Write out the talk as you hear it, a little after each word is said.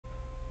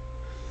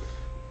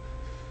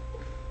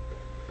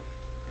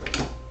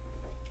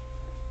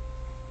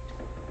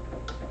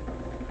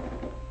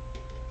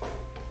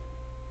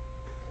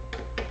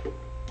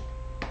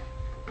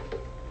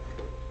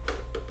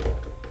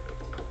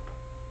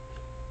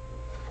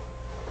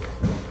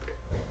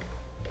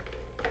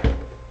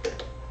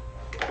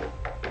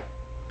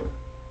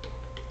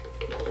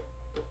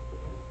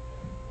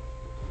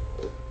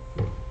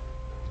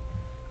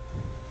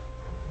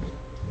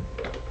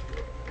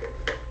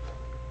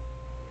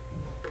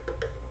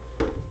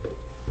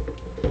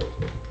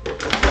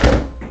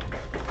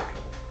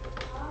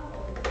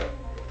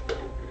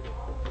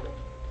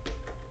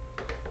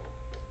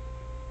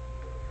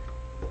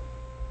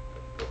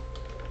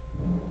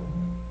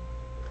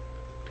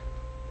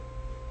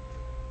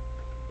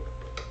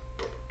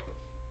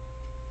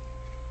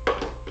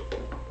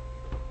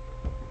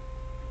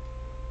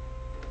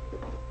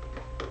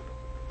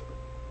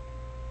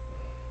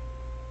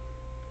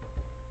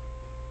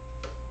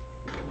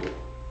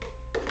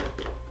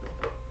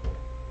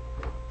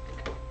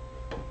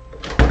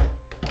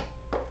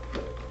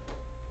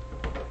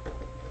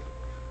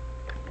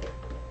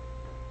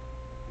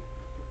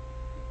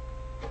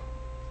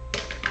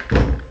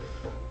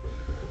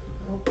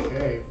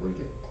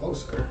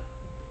sucker.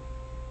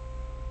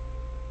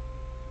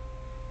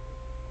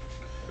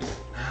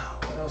 Now,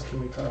 what else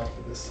can we cut off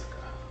with this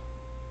sucker?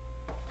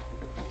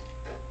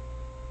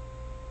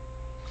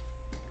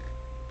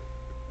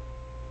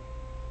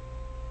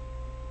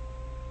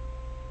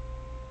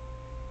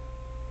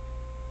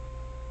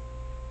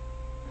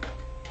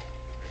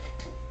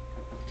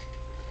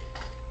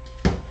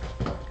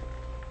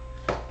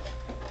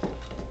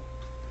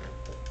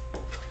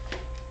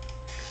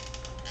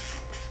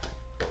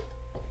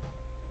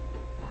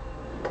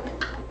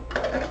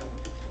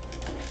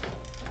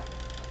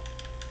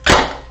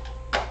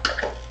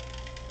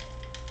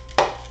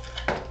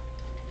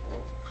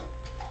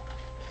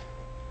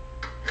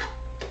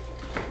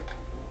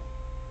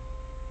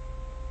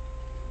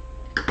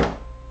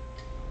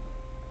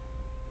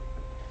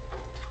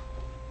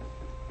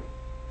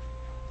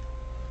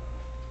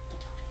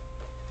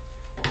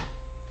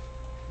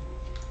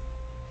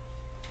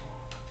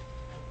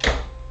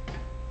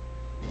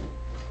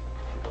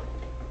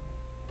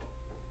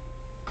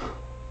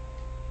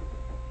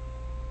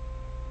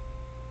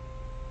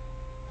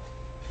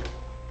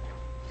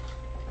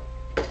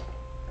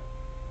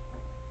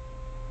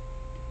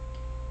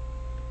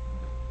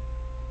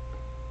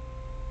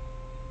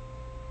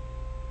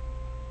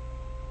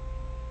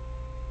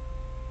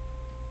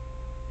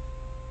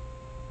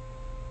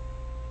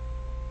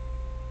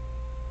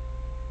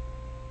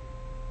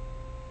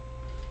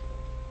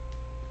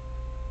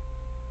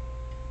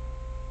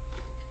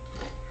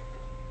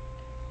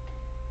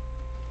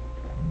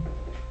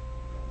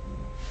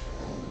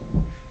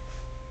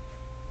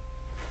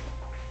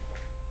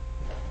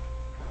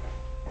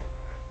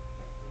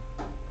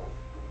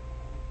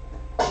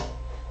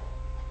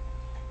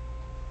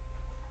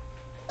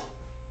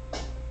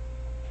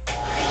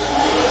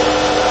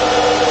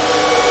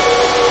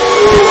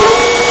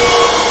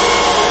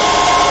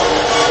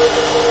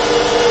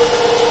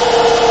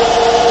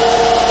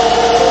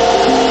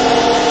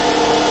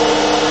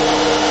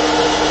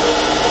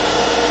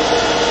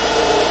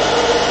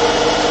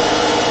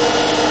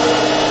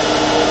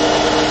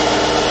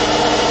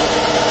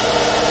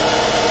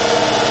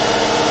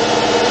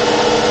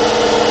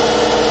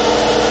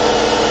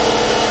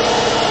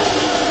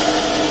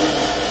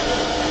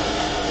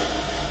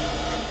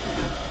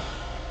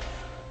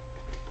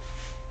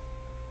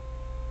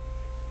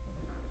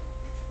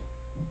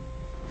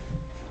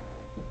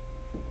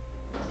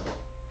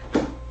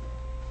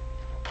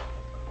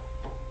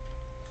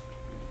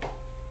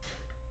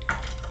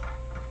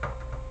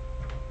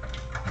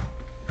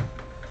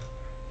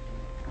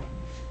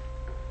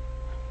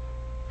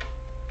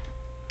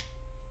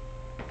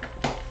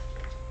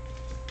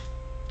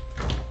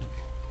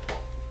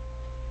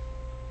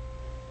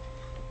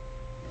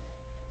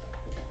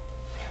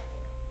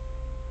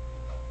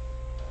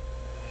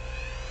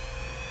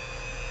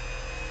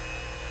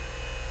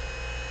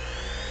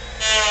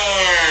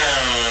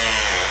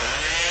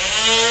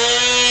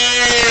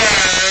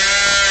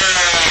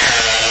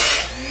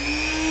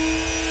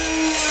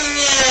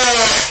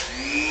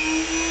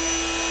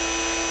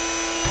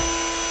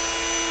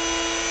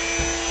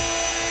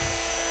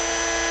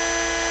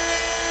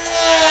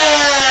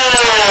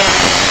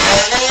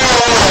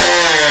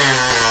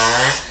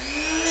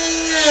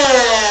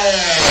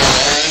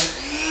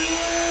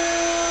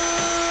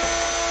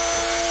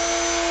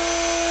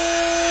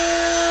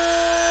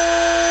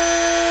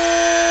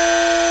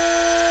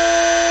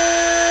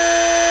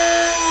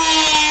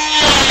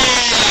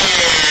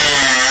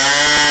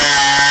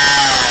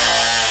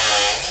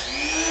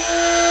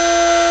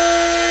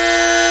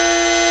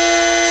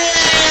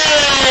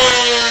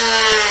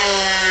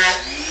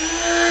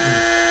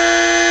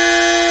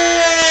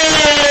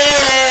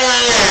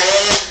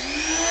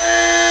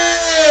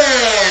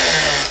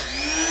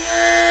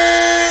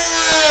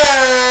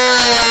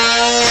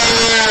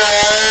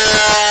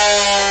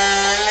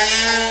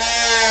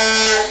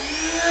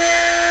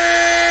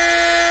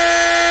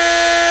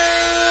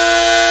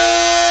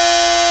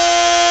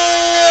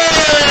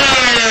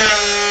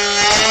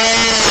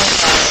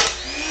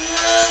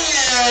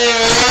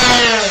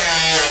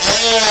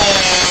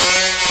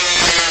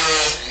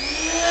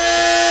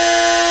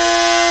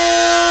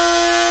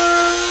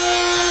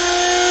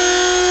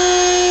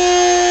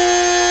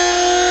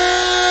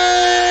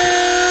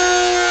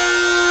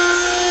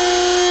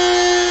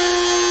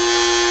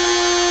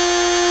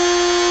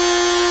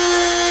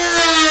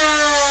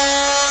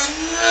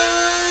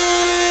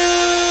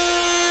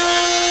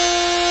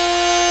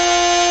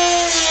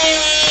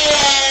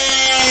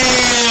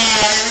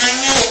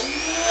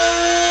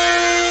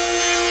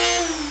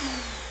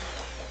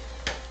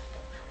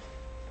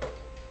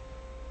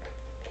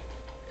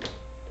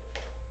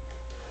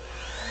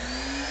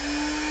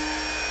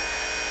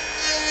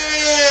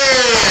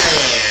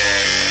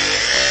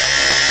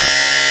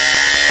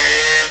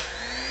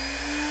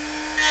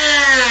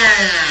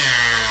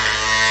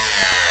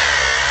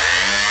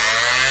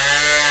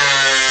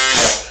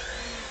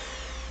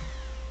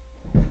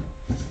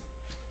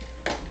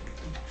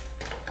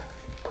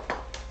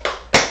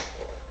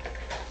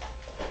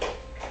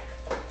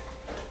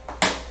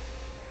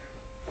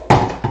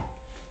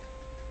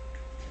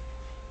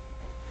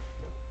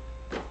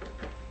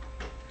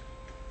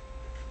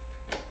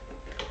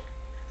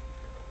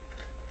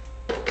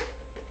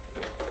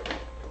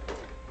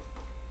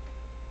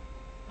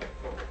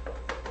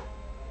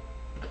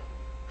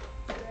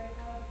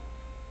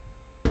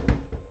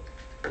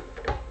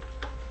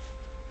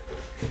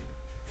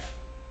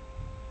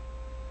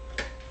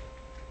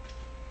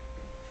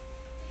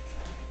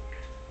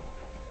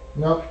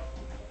 Nope.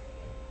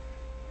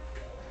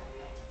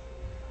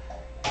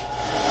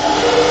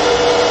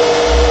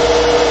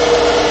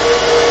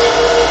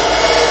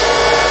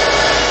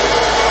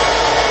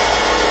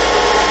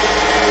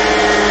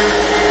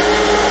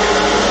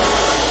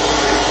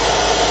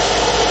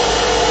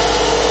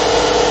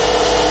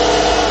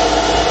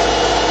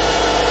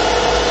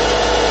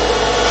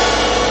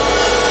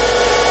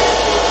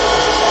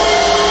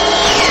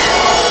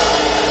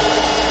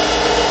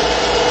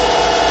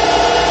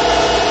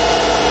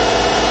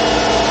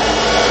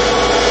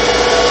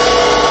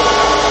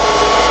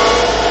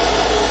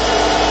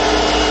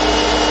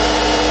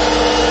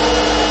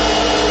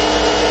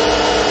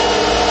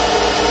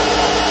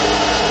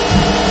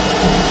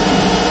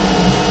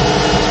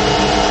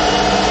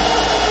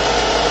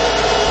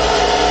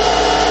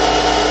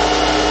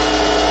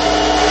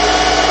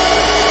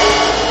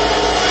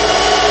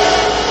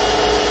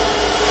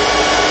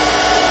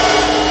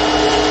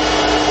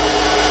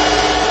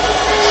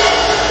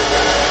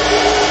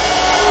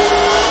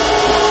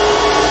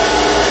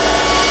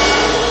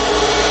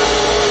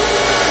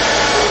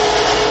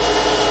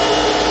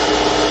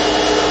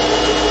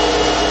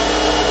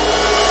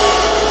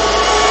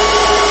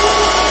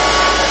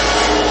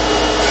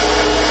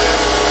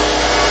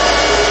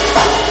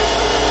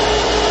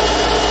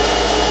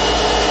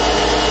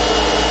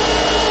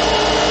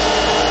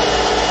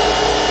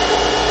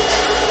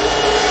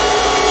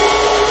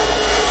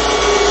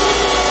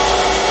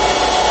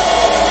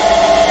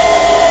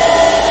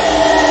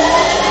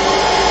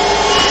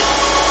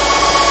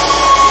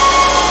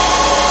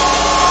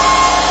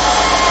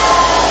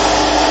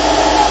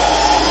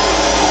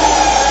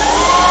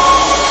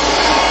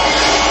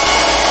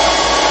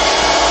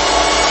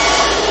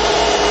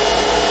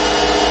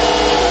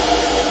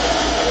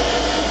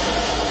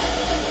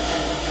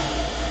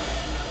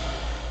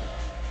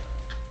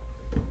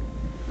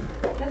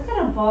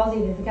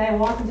 Ballsy that the guy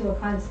walked into a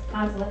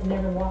consulate and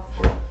never walked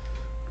out.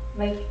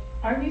 Like,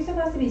 aren't you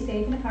supposed to be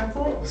safe in a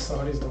consulate? The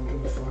Saudis don't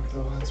give a fuck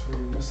though, that's where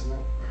you're missing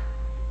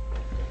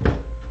it.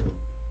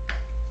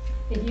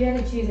 If you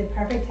had to choose a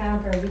perfect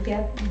town for a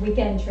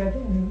weekend trip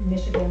in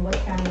Michigan, what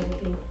town would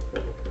it be?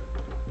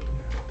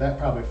 That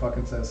probably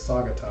fucking says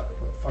Saugatuck,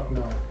 but fuck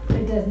no.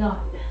 It does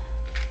not.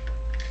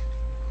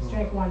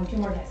 Strike one, 2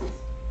 more guesses.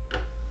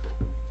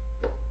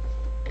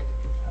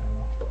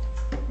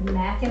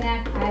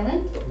 Mackinac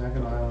Island?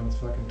 Mackinac Island's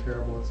fucking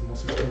terrible. It's the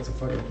most expensive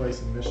fucking place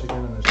in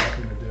Michigan and there's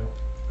nothing to do.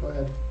 Go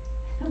ahead.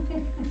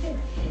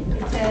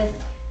 It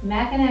says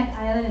Mackinac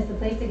Island is the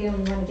place to go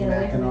when you want to get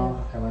away from it.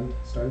 Mackinac Island.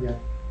 Start again.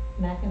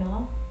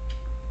 Mackinac.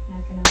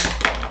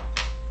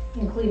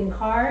 Including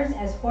cars,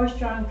 as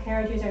horse-drawn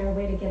carriages are a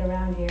way to get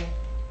around here.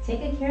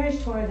 Take a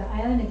carriage tour of the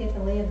island to get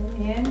the lay of the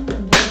land.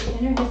 Enjoy the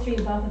inner history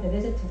buff with a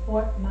visit to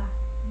Fort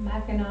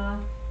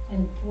Mackinac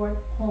and Fort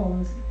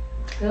Holmes.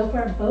 Go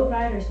for a boat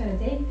ride or spend a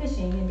day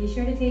fishing, and be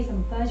sure to taste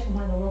some fudge from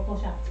one of the local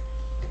shops.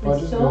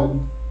 Fudge is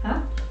good.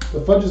 Huh?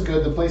 The fudge is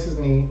good. The place is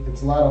neat.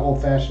 It's a lot of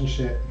old-fashioned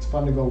shit. It's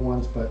fun to go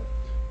once, but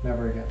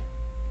never again.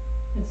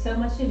 It's so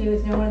much to do.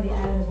 It's no one of the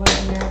islands one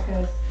of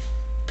America's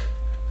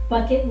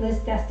bucket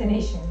list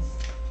destinations.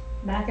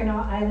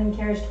 Mackinac Island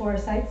Carriage Tour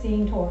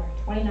Sightseeing Tour,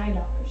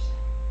 $29.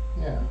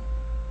 Yeah.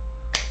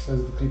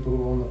 Says the people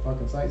who own the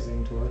fucking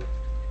sightseeing tour.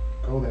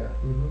 Go there.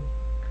 Mm-hmm.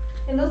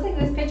 It looks like,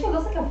 this picture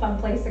looks like a fun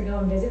place to go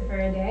and visit for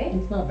a day.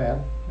 It's not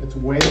bad. It's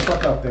way the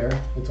fuck up there.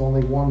 It's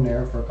only warm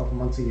there for a couple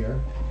months a year.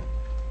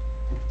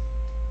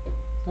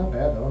 It's not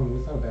bad though. I mean,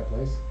 it's not a bad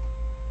place.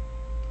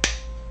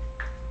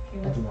 Okay,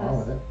 Nothing wrong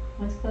with it.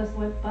 What's close?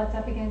 What butts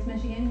up against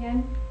Michigan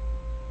again?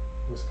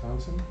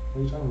 Wisconsin?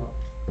 What are you talking about?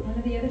 One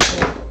of the other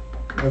states.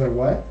 Whether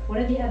what? What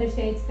are the other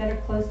states that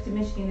are close to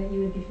Michigan that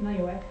you would be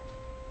familiar with?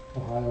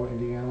 Ohio,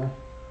 Indiana.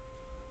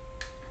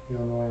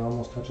 Illinois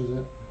almost touches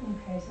it.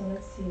 Okay, so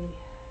let's see.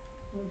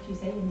 What would you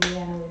say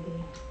Indiana would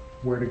be?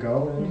 Where to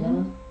go in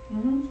Indiana?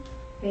 Mm-hmm.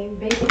 They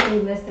basically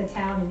list a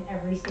town in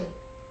every state.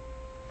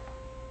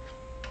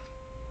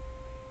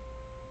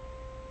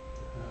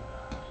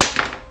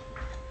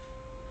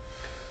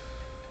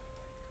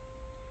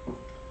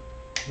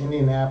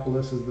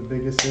 Indianapolis is the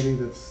biggest city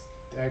that's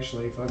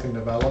actually fucking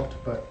developed,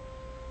 but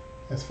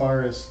as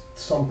far as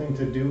something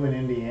to do in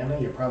Indiana,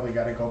 you probably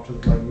got to go up to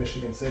like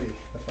Michigan City,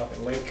 the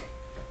fucking lake.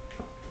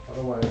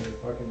 Otherwise, you're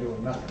fucking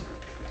doing nothing.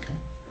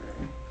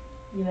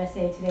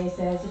 USA Today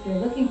says, if you're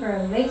looking for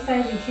a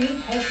lakeside retreat,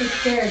 head to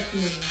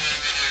Syracuse.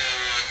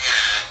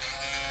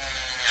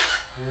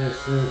 Where's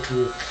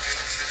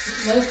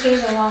Syracuse?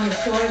 Located along the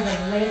shores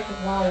of Lake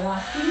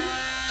Wawasee.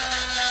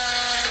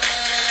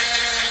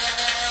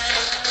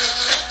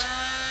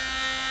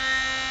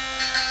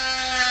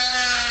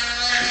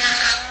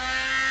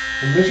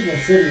 And Michigan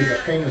City is a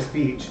famous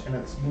beach, and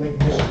it's Lake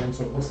Michigan,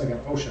 so it looks like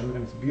an ocean,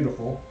 and it's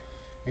beautiful.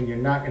 And you're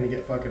not going to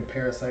get fucking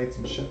parasites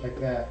and shit like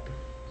that.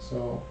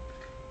 So,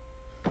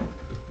 I'm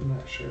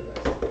not sure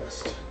that's the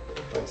best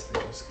advice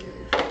they just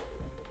gave.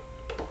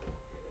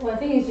 Well, I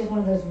think it's just one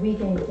of those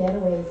weekend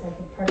getaways, like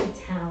a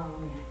perfect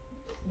town,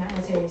 not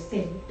necessarily a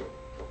city.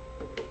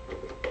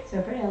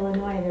 So for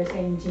Illinois, they're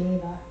saying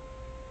Geneva.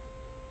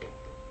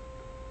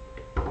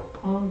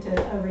 home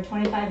to over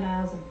 25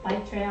 miles of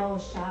bike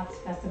trails, shops,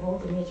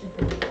 festivals, and nature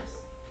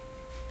preserves.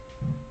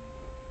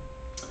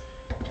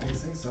 I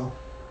think so.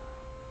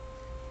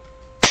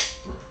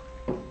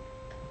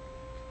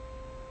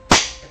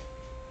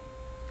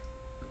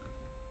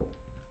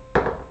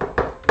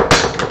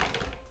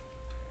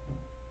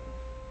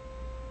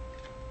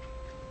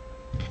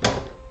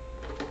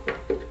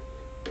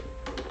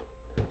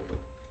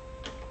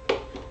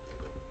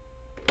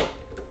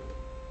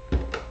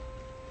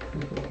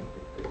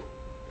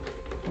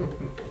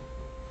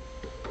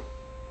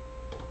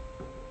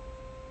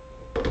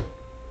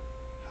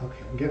 Okay,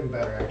 I'm getting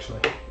better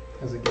actually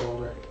as I get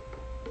older.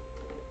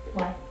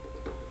 What?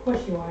 Of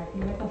course you are.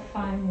 You're like a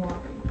fine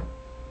wine.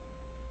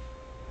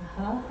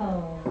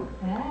 Oh,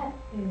 that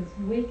is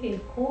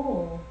wicked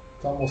cool.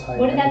 It's almost high.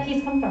 Where did that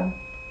piece come from?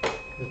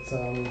 It's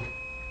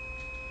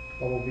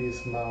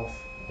Bumblebee's mouth,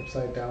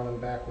 upside down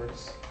and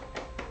backwards,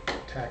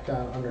 tacked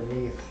on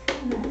underneath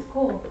Oh, that's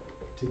cool.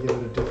 to give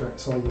it a different,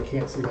 so you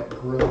can't see that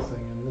grill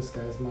thing in this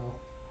guy's mouth.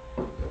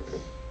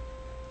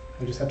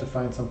 I just have to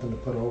find something to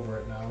put over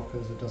it now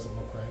because it doesn't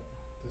look right.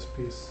 This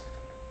piece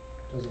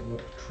doesn't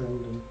look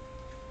trimmed and.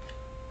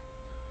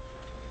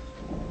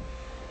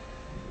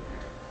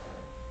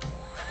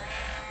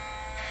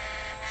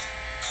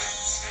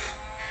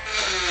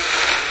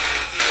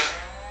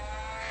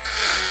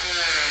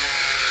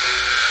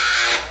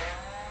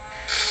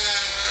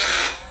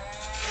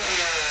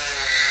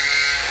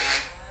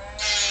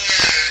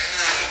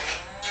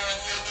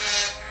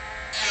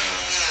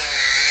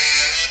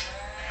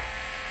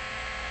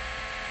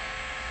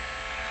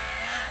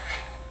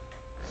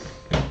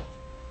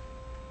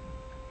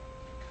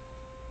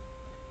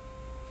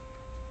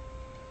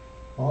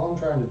 All I'm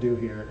trying to do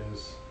here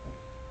is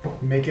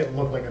make it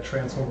look like a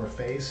Transformer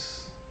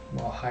face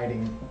while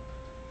hiding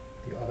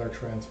the other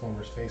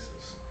Transformers'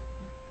 faces.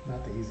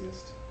 Not the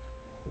easiest.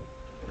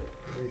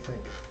 What do you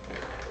think?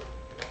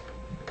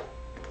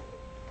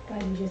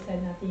 Glad you just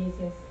said not the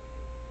easiest.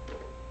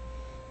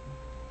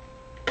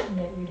 And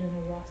yet you're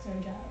doing a rock star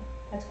job.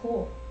 That's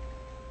cool.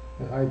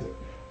 It hides it.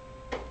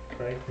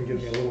 Right? It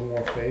gives me a little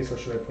more face, or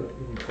should I put it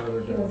even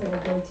further He looks down?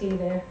 like a goatee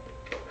there.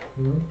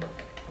 Hmm?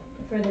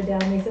 Further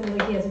down makes it look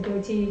like he has a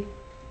goatee.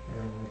 I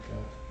don't like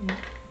that.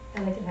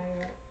 I like it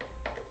higher up.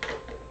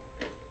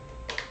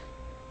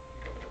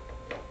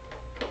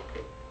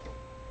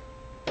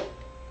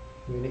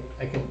 I mean,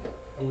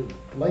 I would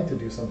like to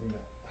do something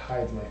that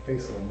hides my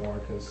face a little more,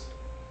 because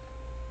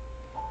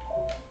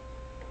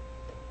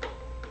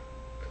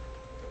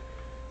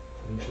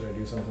should I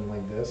do something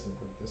like this and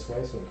put it this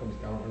way so it comes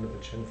down under the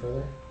chin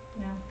further?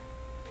 No.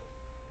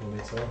 I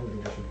think so. I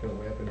think I should put it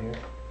way up in here.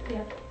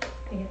 Yep.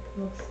 I think it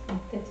looks and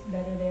fits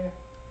better there.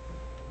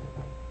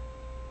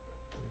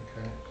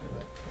 Okay.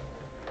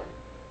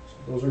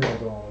 So those are going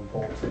to go on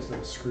bolts instead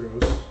of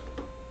screws.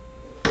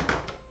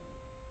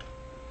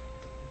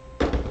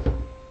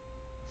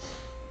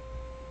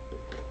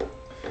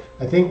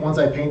 I think once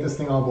I paint this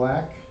thing all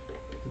black,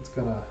 it's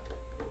going to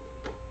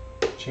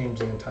change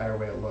the entire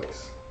way it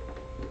looks.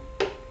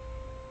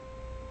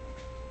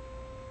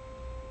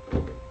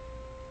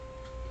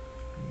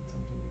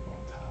 Something to go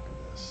on top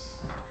of this.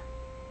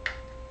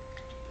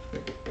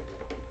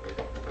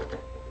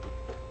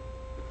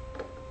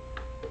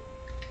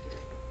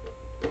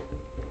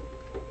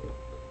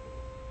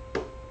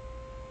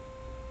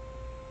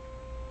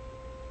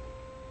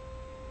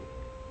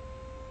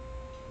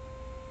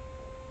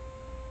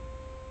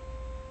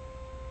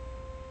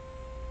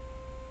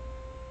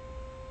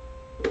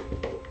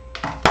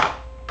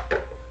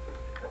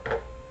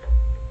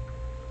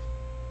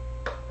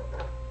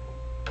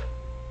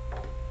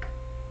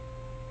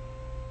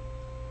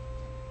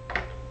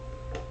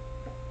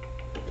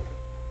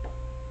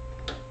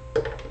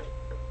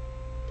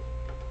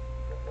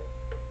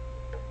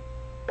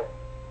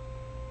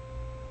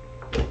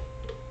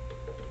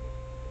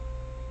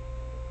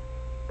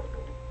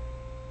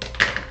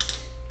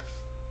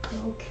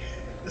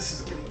 Okay, this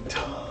is getting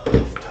tough.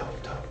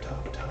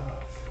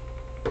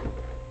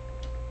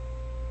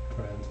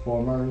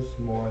 Transformers,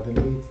 more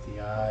than meets the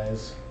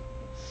eyes.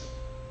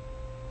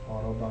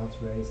 Autobots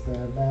raise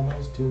their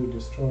banners to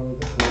destroy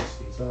the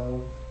pussies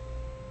of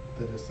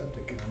the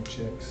Decepticon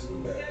chicks.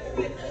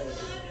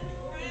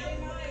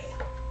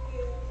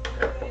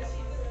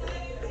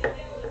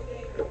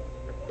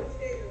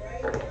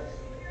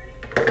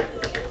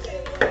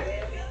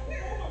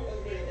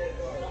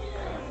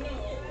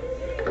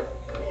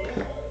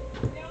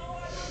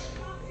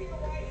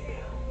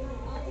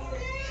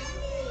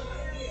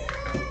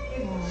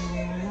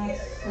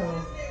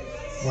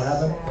 What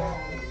happened?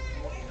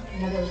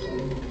 Another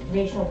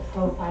racial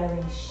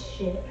profiling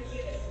shit.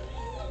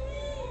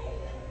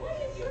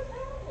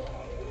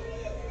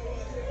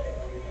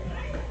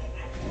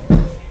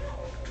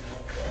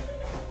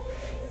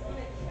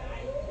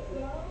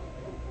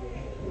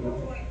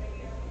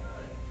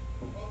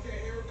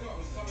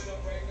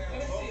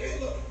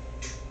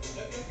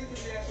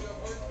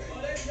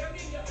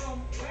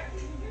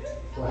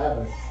 What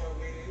happened?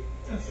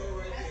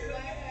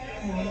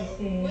 Let's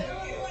see.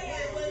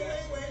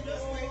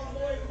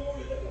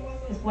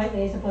 white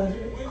lady supposed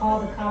to call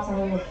the cops on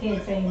a little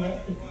kid saying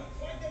that he,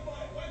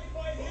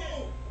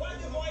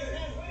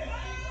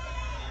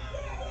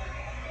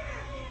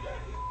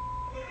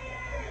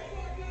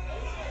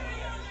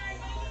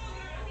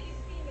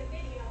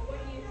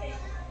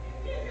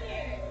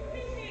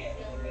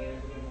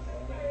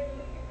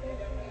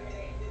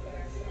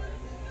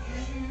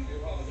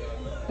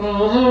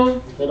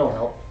 They don't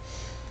help.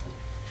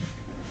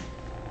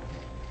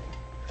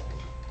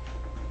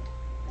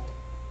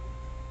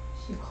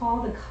 she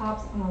called the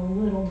cops on a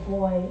little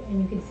boy,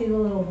 and you could see the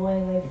little boy,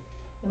 like,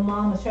 the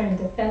mom was trying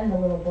to defend the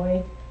little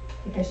boy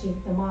because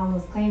the mom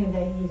was claiming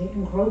that he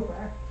didn't grope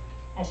her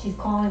as she's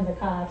calling the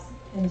cops,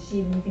 and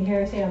you can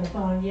hear her say on the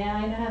phone, yeah,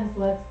 I know how this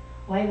looks,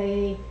 white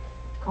lady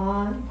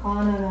calling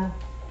on a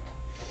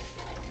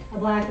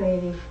black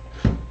lady.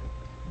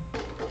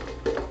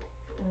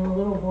 And the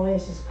little boy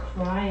is just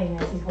crying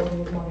as he's holding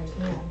his mother's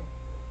hand.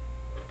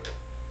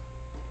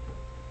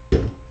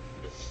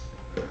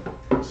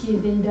 She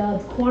has been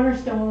dubbed corner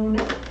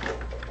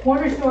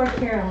store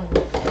Carolyn.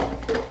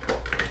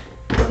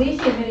 At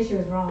least she admitted she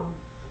was wrong.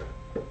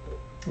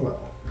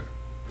 Well,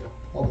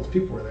 all those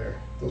people were there.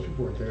 If those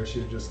people weren't there,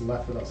 she'd have just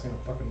left without saying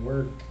a fucking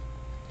word.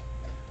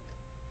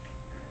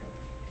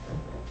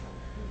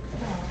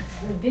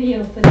 The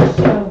video footage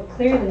showed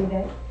clearly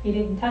that he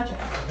didn't touch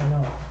her. I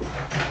know.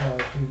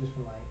 She just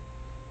been like,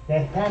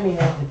 next time you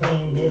have to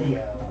clean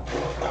video.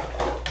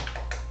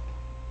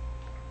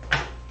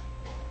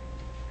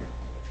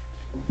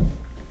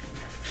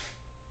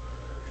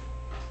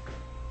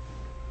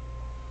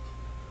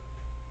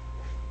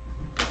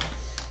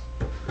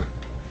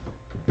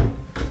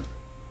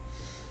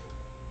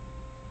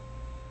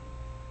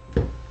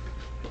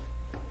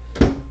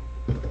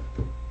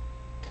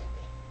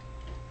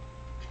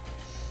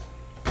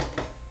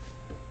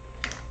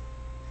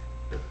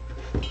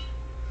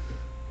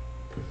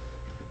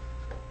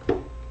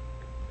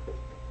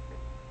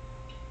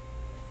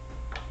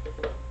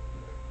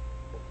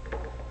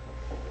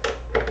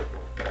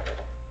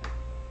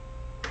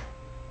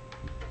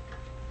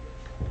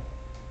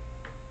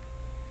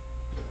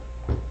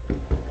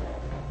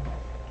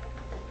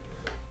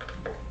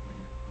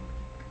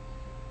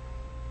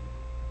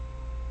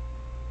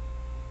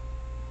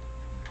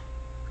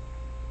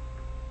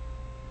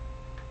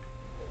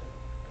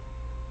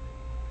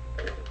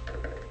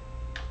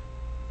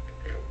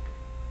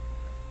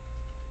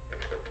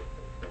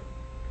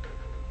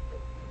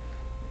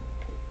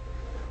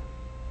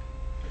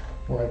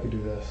 Or I could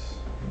do this.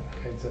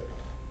 Hides it.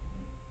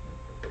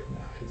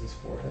 Hides his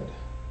forehead.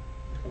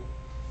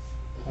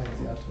 Hides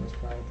the Optimus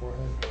Prime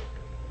forehead.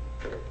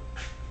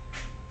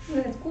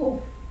 Yeah, that's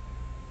cool.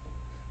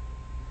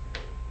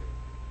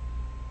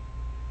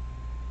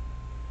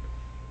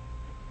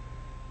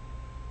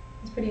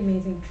 It's pretty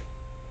amazing.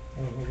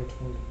 I don't know which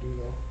one to do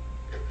though.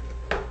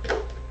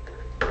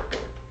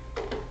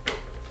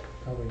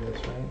 Probably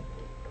this, right?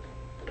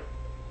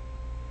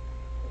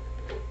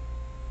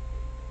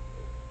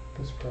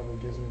 This probably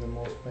gives me the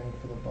most bang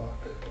for the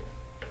buck.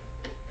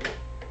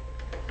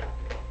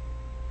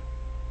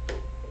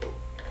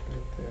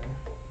 Right there.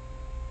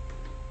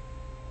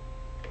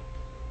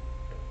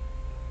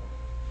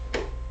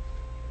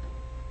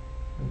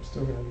 I'm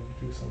still gonna need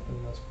to do something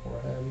in this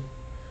forehead.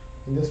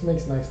 And this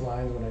makes nice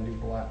lines when I do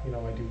black, I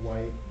do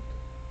white,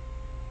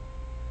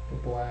 the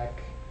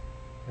black,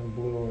 and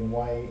blue and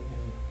white,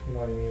 and you know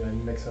what I mean? I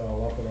mix it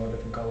all up with all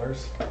different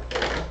colors.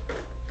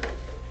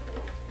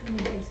 Let me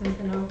take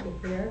something off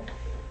of here.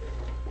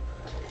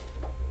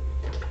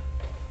 There's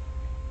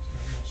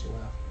not much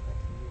left I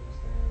can use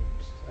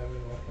there. I've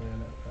been looking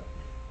at it, but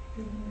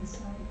Doing this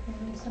side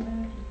thing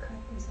somehow, you cut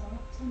this off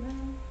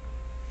somehow.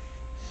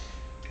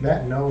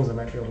 that nose I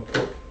might be able to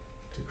put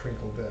to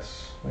crinkle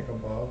this like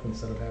above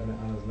instead of having it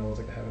on his nose.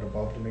 I could have it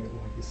above to make it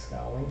look like he's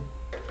scowling.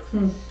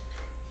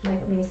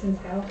 Like Mason's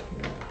cow.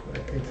 Yeah, but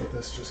I think that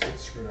this just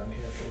gets screwed on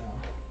here for now.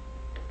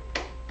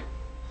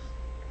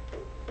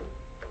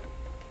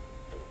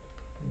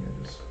 I think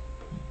I just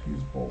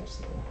use bolts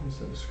though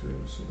instead of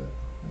screws so that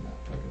I'm not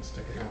fucking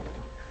sticking out.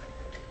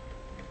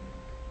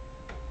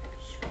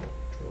 Just drill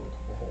a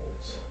couple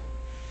holes.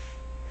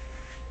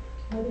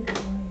 What is it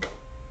like?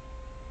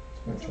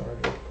 It's my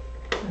charger.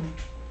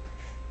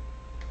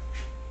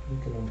 You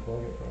can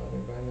unplug it probably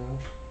by now.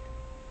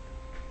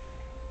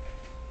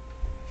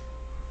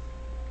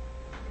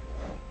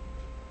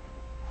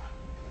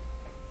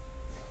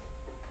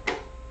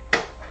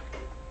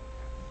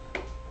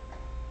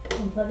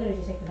 Unplug it or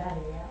just take the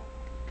battery out?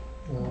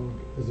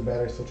 Is the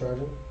battery still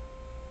charging?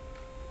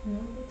 No,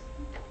 it's,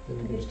 Then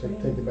you can It's just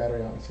take green. the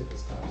battery out and see if it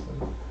stops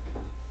then.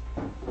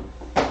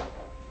 I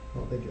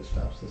don't think it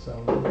stops the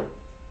sound.